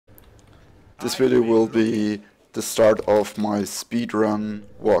This video will be the start of my speedrun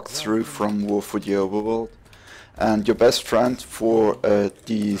walkthrough from WFTO World, and your best friend for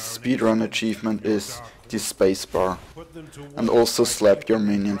the speedrun achievement is the spacebar. And also slap your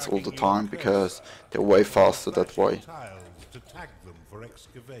minions all the time, because they're way faster that way.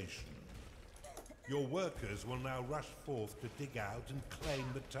 Your workers will now rush forth to dig out and claim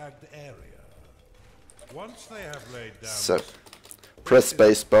the tagged area. Once they have laid down... So, press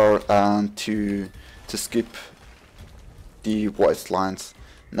spacebar and to skip the white lines.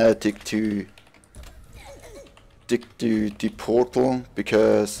 Now dig to the portal,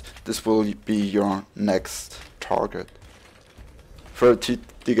 because this will be your next target. First to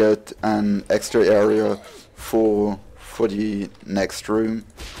dig out an extra area for the next room,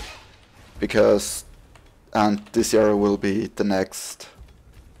 because this area will be the next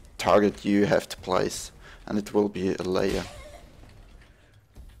target you have to place, and it will be a layer.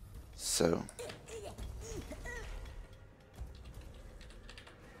 So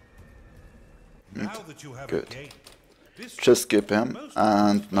good. Just skip him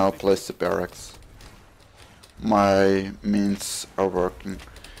and now place the barracks. My means are working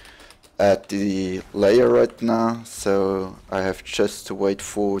at the layer right now, so I have just to wait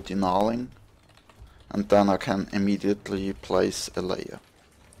for denulling, and then I can immediately place a layer.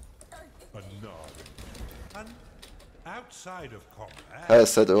 As I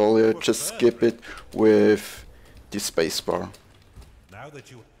said earlier, just skip it with the spacebar.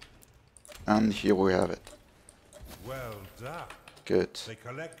 And here we have it. Well done. Good.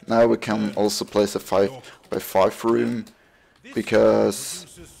 Now we can also place a 5x5 room,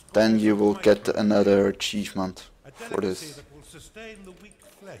 because then you will get another achievement for this. That will sustain the weak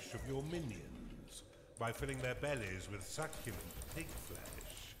flesh of your minions by filling their bellies with succulent pig flesh.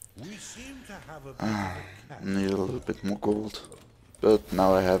 We seem to have a bit of a catch. Need a little bit more gold, but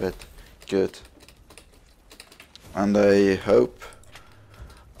now I have it. Good. And I hope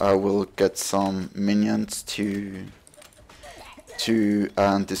I will get some minions to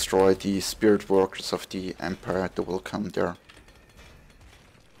destroy the spirit workers of the Empire that will come there.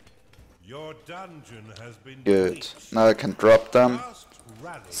 Your dungeon has been good. Now I can drop them,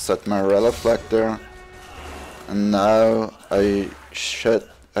 set my relic flag there, and now I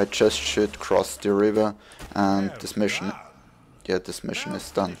just should cross the river, and this mission, this mission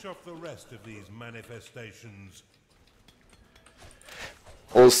is done.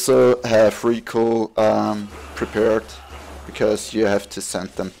 Also have recall prepared, because you have to send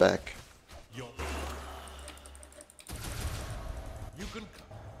them back.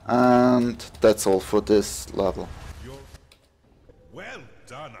 And that's all for this level. Well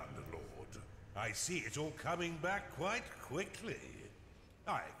done, Underlord. I see it's all coming back quite quickly.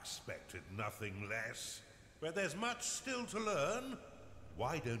 I expected nothing less, but there's much still to learn.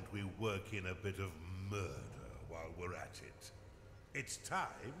 Why don't we work in a bit of murder while we're at it? It's time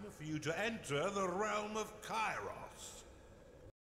for you to enter the realm of Kairos.